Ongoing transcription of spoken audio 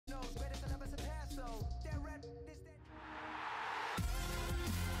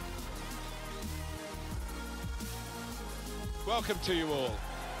Welcome to you all.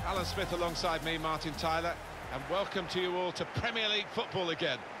 Alan Smith alongside me, Martin Tyler, and welcome to you all to Premier League football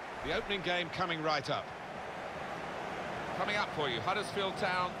again. The opening game coming right up. Coming up for you, Huddersfield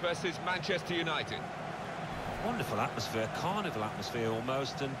Town versus Manchester United. Wonderful atmosphere, carnival atmosphere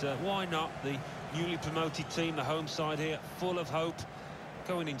almost, and why not? The newly promoted team, the home side here, full of hope.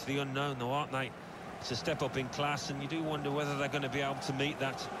 Going into the unknown though, aren't they? It's a step up in class, and you do wonder whether they're going to be able to meet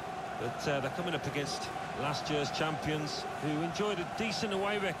that. But they're coming up against last year's champions, who enjoyed a decent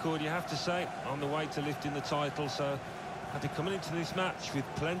away record, you have to say, on the way to lifting the title. So they'll be coming into this match with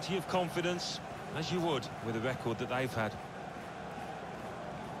plenty of confidence, as you would with a record that they've had.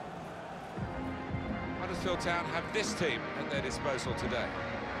 Huddersfield Town have this team at their disposal today.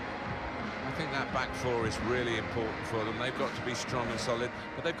 I think that back four is really important for them. They've got to be strong and solid,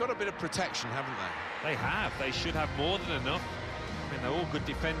 but they've got a bit of protection, haven't they? They have. They should have more than enough. I mean, they're all good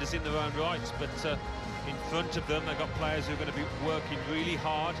defenders in their own rights, but in front of them, they've got players who are going to be working really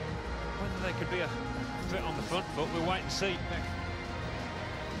hard. Whether they could be a threat on the front foot, we'll wait and see.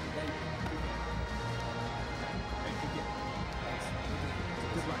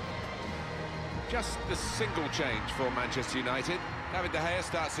 Just the single change for Manchester United. David De Gea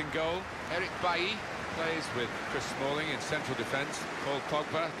starts in goal. Eric Bailly plays with Chris Smalling in central defence. Paul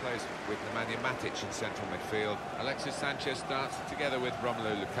Pogba plays with Nemanja Matic in central midfield. Alexis Sanchez starts together with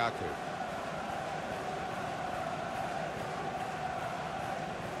Romelu Lukaku.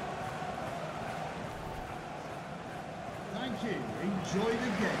 Thank you. Enjoy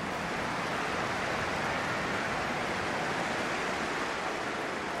the game.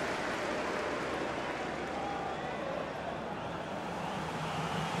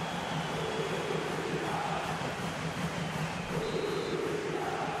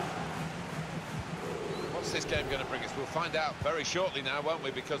 What's this game going to bring us? We'll find out very shortly now, won't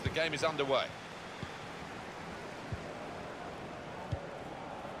we? Because the game is underway.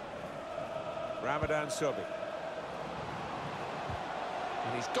 Ramadan Sobi.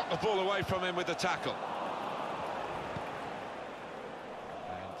 And he's got the ball away from him with the tackle.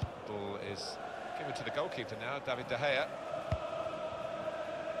 And the ball is given to the goalkeeper now, David De Gea.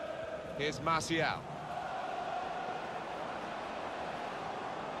 Here's Martial.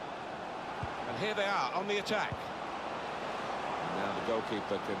 And here they are on the attack. And now the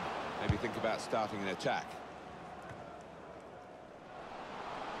goalkeeper can maybe think about starting an attack.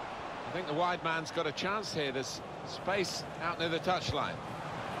 I think the wide man's got a chance here. There's space out near the touchline.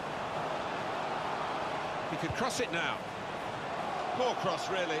 He could cross it now. Poor cross,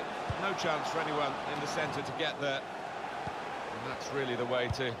 really. No chance for anyone in the centre to get there. And that's really the way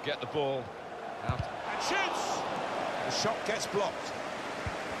to get the ball out. And shoots! The shot gets blocked.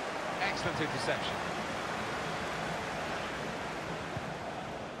 Excellent interception.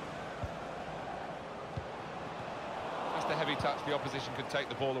 Just a heavy touch, the opposition could take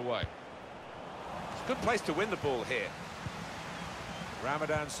the ball away. It's a good place to win the ball here.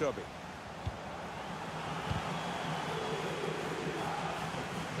 Ramadan Sobi.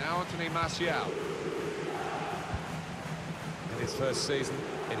 Now Anthony Martial. In his first season,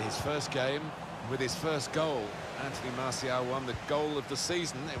 in his first game, with his first goal, Anthony Martial won the goal of the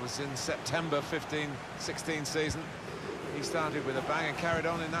season. It was in September 15-16 season. He started with a bang and carried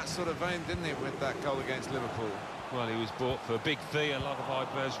on in that sort of vein, didn't he, with that goal against Liverpool? Well, he was bought for a big fee, a lot of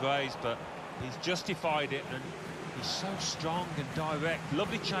eyebrows raised, but he's justified it, and he's so strong and direct.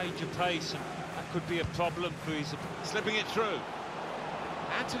 Lovely change of pace, and that could be a problem for his... Slipping it through.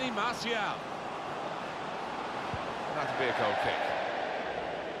 Anthony Martial. That'll be a goal kick.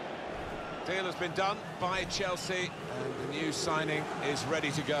 Deal has been done by Chelsea, and the new signing is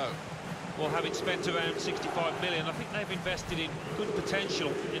ready to go. Well, having spent around 65 million, I think they've invested in good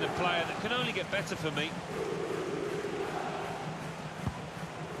potential in a player that can only get better for me.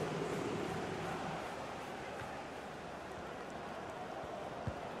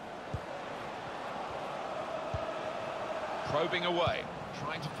 Probing away,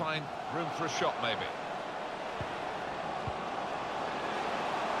 trying to find room for a shot, maybe.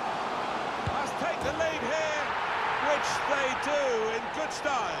 Must take the lead here, which they do in good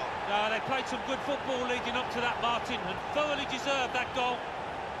style. No, they played some good football leading up to that, Martin, and thoroughly deserved that goal.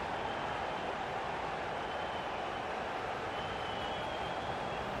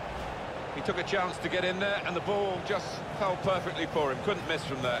 He took a chance to get in there, and the ball just fell perfectly for him. Couldn't miss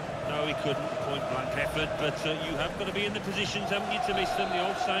from there. No, he couldn't. Point-blank effort, but you have got to be in the positions, haven't you, to miss them? The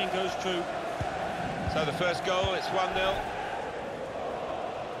old saying goes true. So the first goal, it's 1-0.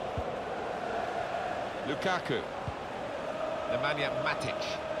 Lukaku. Nemanja Matic.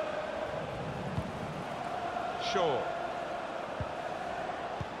 Shaw.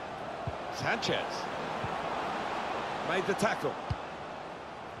 Sanchez. Made the tackle.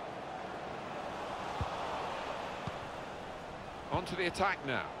 Onto the attack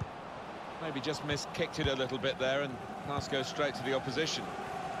now. Maybe just kicked it a little bit there, and pass goes straight to the opposition.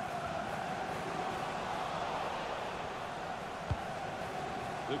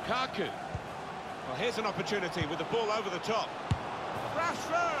 Lukaku. Well, here's an opportunity with the ball over the top.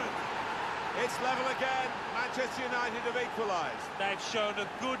 Rashford! It's level again. Manchester United have equalised. They've shown a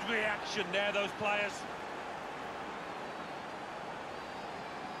good reaction there, those players.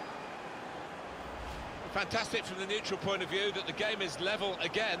 Fantastic from the neutral point of view that the game is level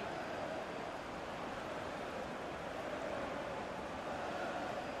again.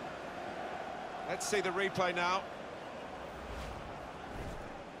 Let's see the replay now.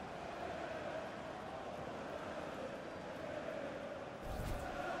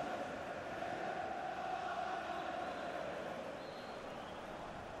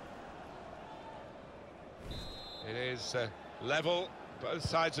 It is level. Both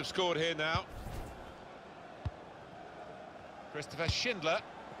sides have scored here now. Christopher Schindler.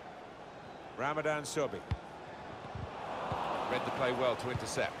 Ramadan Sobi. Read the play well to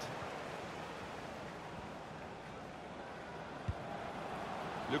intercept.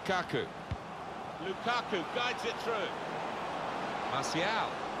 Lukaku. Lukaku guides it through. Martial.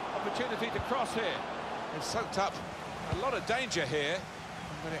 Opportunity to cross here. They've soaked up a lot of danger here,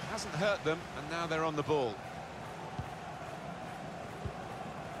 but it hasn't hurt them, and now they're on the ball.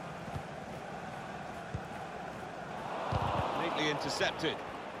 Intercepted.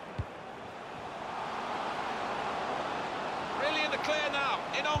 Really in the clear now,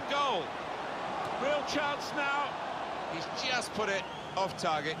 in on goal. Real chance now. He's just put it off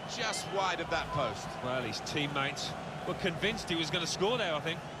target, just wide of that post. Well, his teammates were convinced he was going to score there, I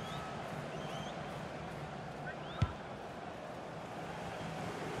think.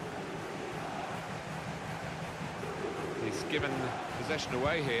 He's given possession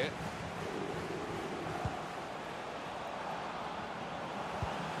away here.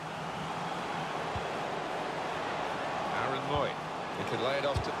 He could lay it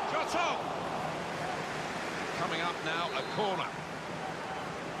off to Jota. Coming up now, a corner.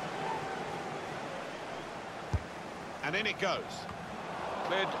 And in it goes.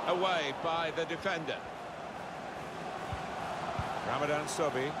 Cleared away by the defender. Ramadan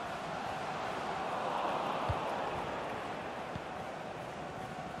Sobi.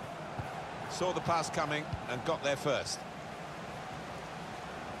 Saw the pass coming and got there first.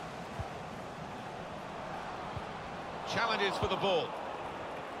 Challenges for the ball.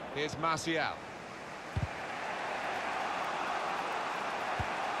 Here's Martial.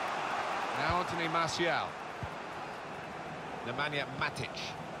 Now Anthony Martial. Nemanja Matic.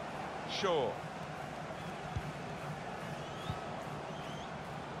 Shaw.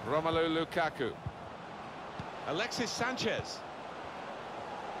 Romelu Lukaku. Alexis Sanchez.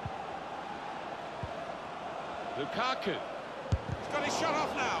 Lukaku. He's got his shot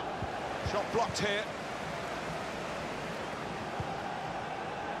off now. Shot blocked here.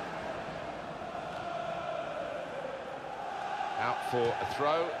 Out for a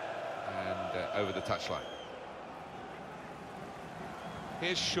throw, and over the touchline.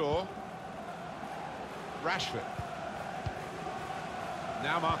 Here's Shaw. Rashford.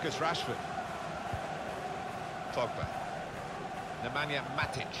 Now Marcus Rashford. Pogba. Nemanja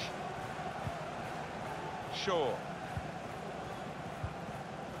Matic. Shaw.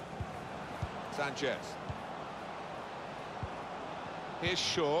 Sanchez. Here's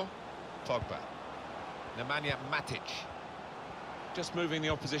Shaw. Pogba. Nemanja Matic. Just moving the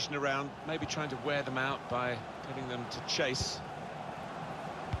opposition around, maybe trying to wear them out by getting them to chase.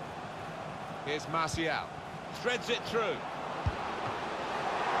 Here's Martial. Threads it through.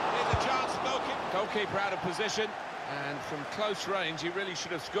 Here's a chance, goalkeeper out of position, and from close range he really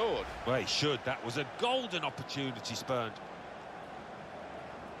should have scored. Well, he should. That was a golden opportunity spurned.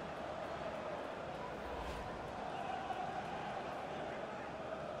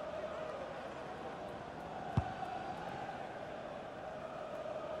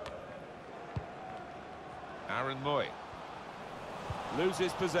 Aaron Moy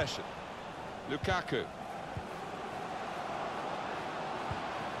loses possession. Lukaku.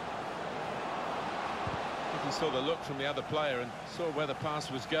 He saw the look from the other player and saw where the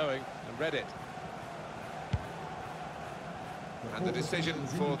pass was going and read it. And the decision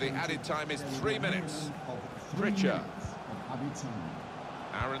for the added time is 3 minutes. Pritchard.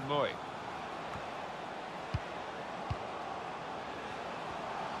 Aaron Moy.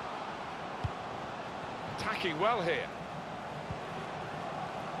 Attacking well here.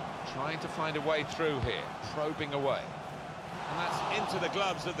 Trying to find a way through here, probing away. And that's into the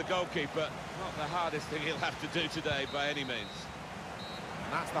gloves of the goalkeeper. Not the hardest thing he'll have to do today by any means.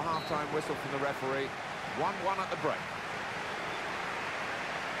 And that's the half-time whistle from the referee. 1-1 at the break.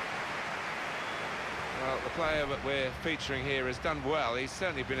 Well, the player that we're featuring here has done well. He's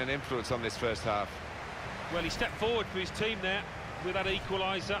certainly been an influence on this first half. Well, he stepped forward for his team there with that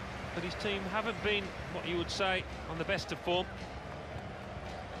equaliser, but his team haven't been, what you would say, on the best of form.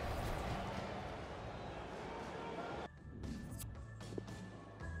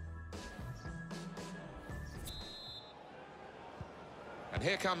 And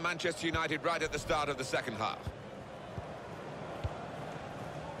here come Manchester United right at the start of the second half.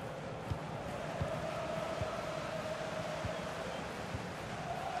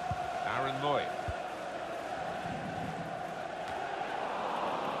 Aaron Moy.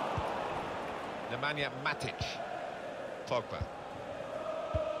 Nemanja Matic. Pogba.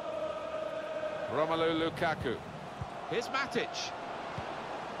 Romelu Lukaku. Here's Matic.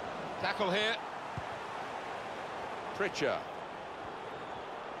 Tackle here. Pritchard.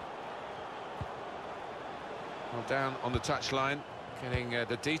 Well, down on the touchline, getting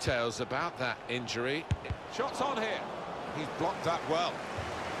the details about that injury. Shots on here. He's blocked that well.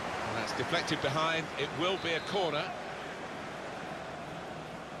 And that's deflected behind. It will be a corner.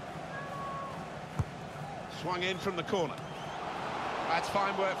 Swung in from the corner. That's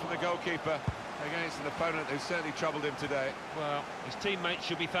fine work from the goalkeeper against an opponent who's certainly troubled him today. Well, his teammates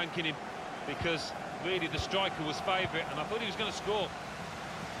should be thanking him, because really the striker was favourite, and I thought he was going to score.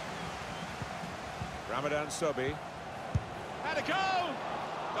 Ramadan Sobhi. Had a goal!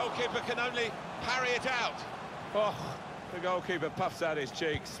 Goalkeeper can only parry it out. Oh, the goalkeeper puffs out his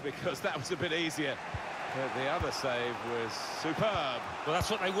cheeks because that was a bit easier. But the other save was superb. Well, that's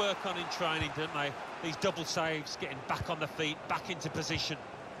what they work on in training, don't they? These double saves, getting back on the feet, back into position.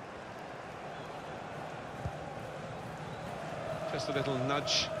 Just a little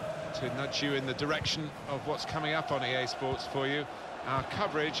nudge to nudge you in the direction of what's coming up on EA Sports for you. Our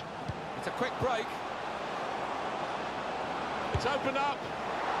coverage. It's a quick break. It's opened up.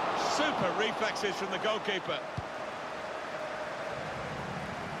 Super reflexes from the goalkeeper.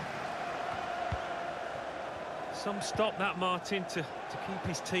 Some stop that, Martin, to keep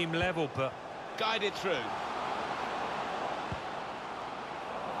his team level, but... Guided through.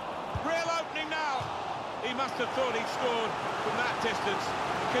 Real opening now. He must have thought he'd scored from that distance.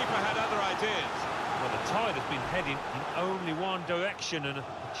 The keeper had other ideas. Well, the tide has been heading in only one direction, and a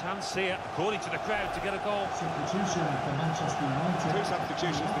chance here, according to the crowd, to get a goal. Substitution for Manchester United. Two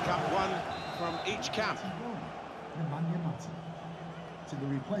substitutions become one from each camp. Nemanja Matic. To be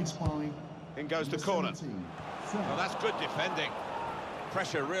replaced by... In goes the corner. Well, that's good defending.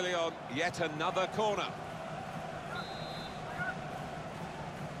 Pressure really on yet another corner.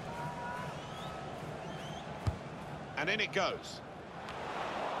 And in it goes.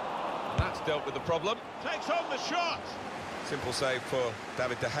 And that's dealt with the problem. Takes on the shot. Simple save for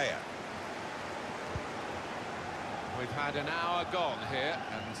David De Gea. We've had an hour gone here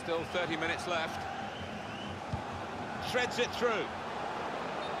and still 30 minutes left. Threads it through.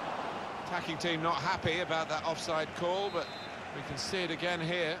 Attacking team not happy about that offside call, but we can see it again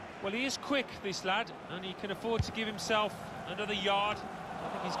here. Well, he is quick, this lad, and he can afford to give himself another yard. I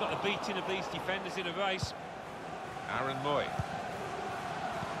think he's got the beating of these defenders in a race. Aaron Moy.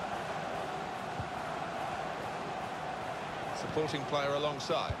 Supporting player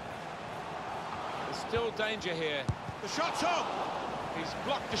alongside. There's still danger here. The shot's on! He's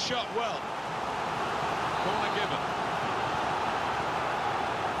blocked the shot well. Corner given.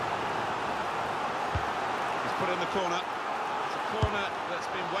 Put in the corner. It's a corner that's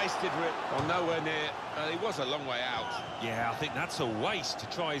been wasted with, well, nowhere near. He was a long way out. Yeah, I think that's a waste to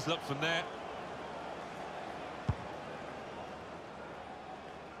try his luck from there.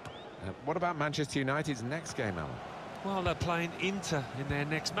 What about Manchester United's next game, Alan? Well, they're playing Inter in their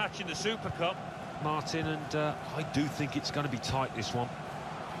next match in the Super Cup, Martin, and I do think it's going to be tight, this one.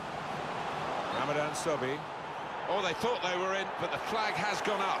 Ramadan Sobhi. Oh, they thought they were in, but the flag has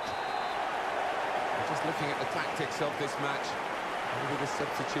gone up. Just looking at the tactics of this match, maybe the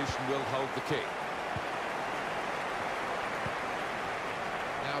substitution will hold the key.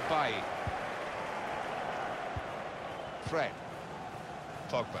 Now Bailly. Fred.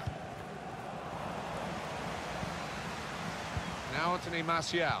 Pogba. Now Anthony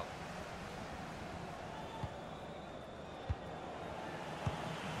Martial.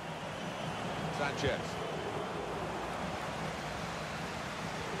 Sanchez.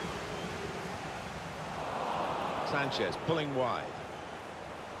 Sanchez pulling wide.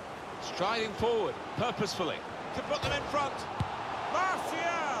 Striding forward, purposefully, to put them in front.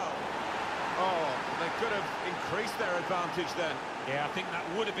 Martial! Oh, they could have increased their advantage then. Yeah, I think that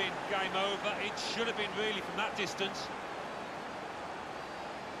would have been game over. It should have been really from that distance.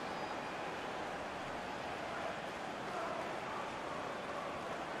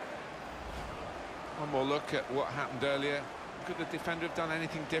 One more look at what happened earlier. Could the defender have done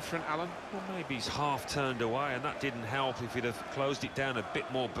anything different, Alan? Well, maybe he's half turned away, and that didn't help. If he'd have closed it down a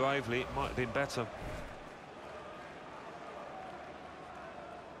bit more bravely, it might have been better.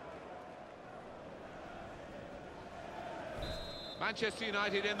 Manchester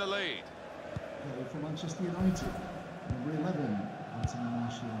United in the lead. Goal for Manchester United. Number 11, Anthony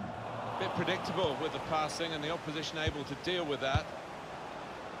Martial. Bit predictable with the passing and the opposition able to deal with that.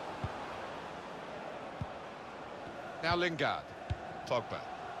 Now Lingard. Pogba.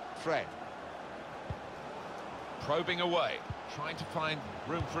 Fred. Probing away. Trying to find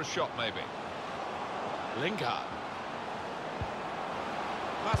room for a shot, maybe. Lingard.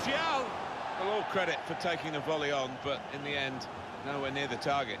 Martial! Well, all credit for taking the volley on, but in the end, nowhere near the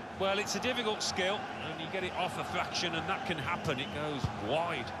target. Well, it's a difficult skill, and you get it off a fraction, and that can happen. It goes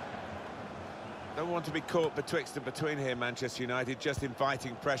wide. Don't want to be caught betwixt and between here, Manchester United, just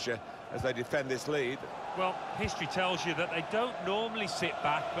inviting pressure as they defend this lead. Well, history tells you that they don't normally sit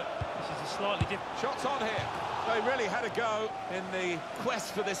back, but this is a slightly different... Shots on here. They really had a go in the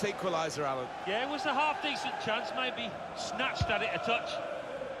quest for this equaliser, Alan. Yeah, it was a half-decent chance, maybe snatched at it a touch.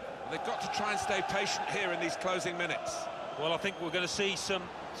 They've got to try and stay patient here in these closing minutes. Well, I think we're going to see some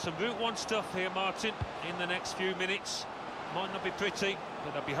Route 1 stuff here, Martin, in the next few minutes. Might not be pretty,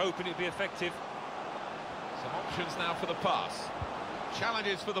 but I'll be hoping it'll be effective. Some options now for the pass.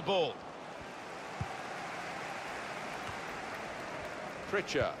 Challenges for the ball.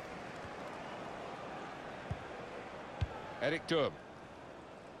 Pritchard. Eric Durm.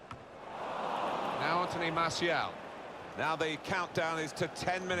 Now Anthony Martial. Now the countdown is to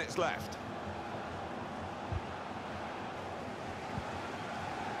 10 minutes left.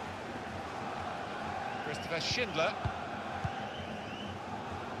 Christopher Schindler.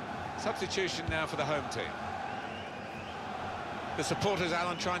 Substitution now for the home team. The supporters,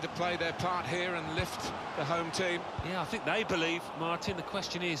 Alan, trying to play their part here and lift the home team. Yeah, I think they believe, Martin. The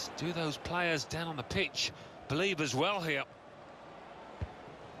question is, do those players down on the pitch believe as well here?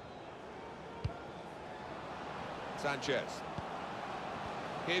 Sanchez.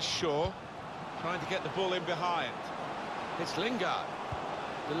 Here's Shaw, trying to get the ball in behind. It's Lingard.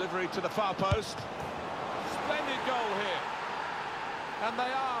 Delivery to the far post. Splendid goal here. And they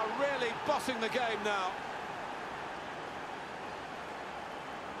are really bossing the game now.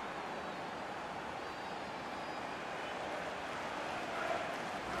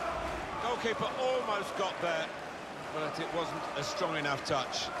 Goalkeeper almost got there, but it wasn't a strong enough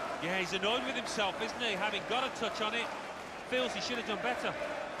touch. Yeah, he's annoyed with himself, isn't he? Having got a touch on it, feels he should have done better.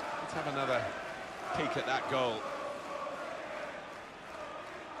 Let's have another peek at that goal.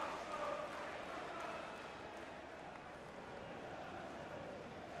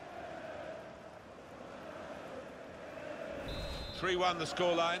 (3-1) the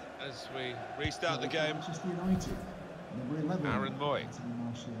scoreline as we restart the game. Manchester United. Number 11, Aaron Moy. Anthony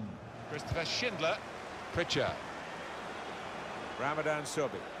Martial. Christopher Schindler. Pritchard. Ramadan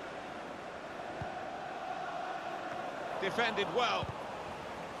Sobi. Defended well.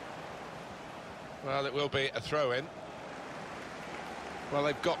 Well, it will be a throw-in. Well,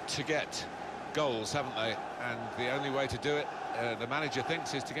 they've got to get goals, haven't they? And the only way to do it, the manager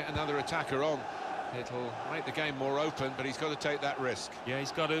thinks, is to get another attacker on. It'll make the game more open, but he's got to take that risk. Yeah,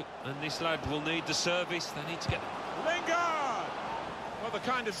 he's got to, and this lad will need the service. They need to get... Lingard! Well, the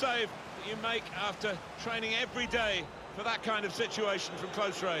kind of save that you make after training every day for that kind of situation from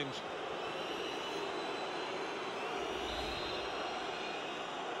close range.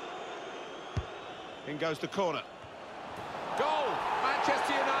 In goes the corner. Goal!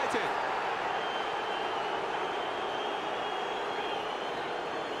 Manchester United!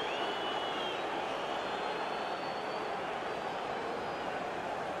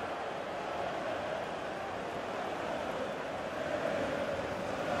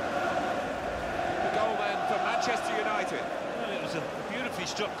 The goal then for Manchester United. Well, it was a beautifully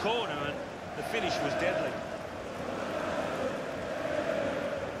struck corner and the finish was deadly.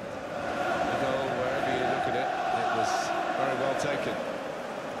 Very well taken.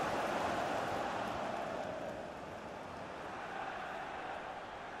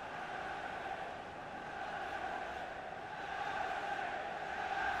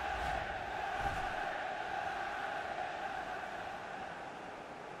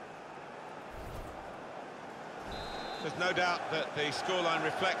 There's no doubt that the scoreline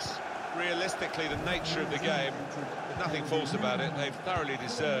reflects realistically the nature of the game. There's nothing false about it. They've thoroughly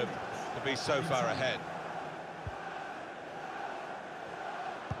deserved to be so far ahead.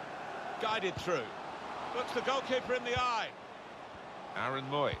 Guided through. Looks the goalkeeper in the eye. Aaron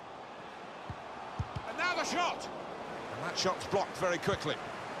Moy. And now the shot! And that shot's blocked very quickly.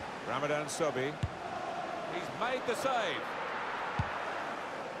 Ramadan Sobhi. He's made the save.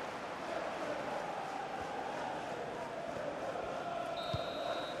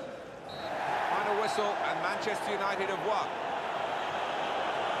 Final whistle, and Manchester United have won.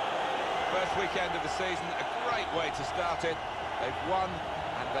 First weekend of the season, a great way to start it. They've won,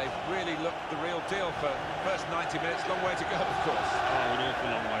 and they've really looked the real deal for the first 90 minutes. Long way to go, of course. Oh, an awful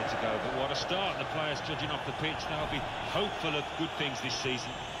long way to go, but what a start. The players judging off the pitch, they'll be hopeful of good things this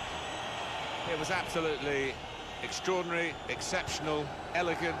season. It was absolutely extraordinary, exceptional,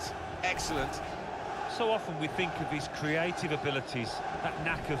 elegant, excellent. So often we think of his creative abilities, that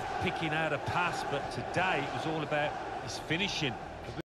knack of picking out a pass, but today it was all about his finishing.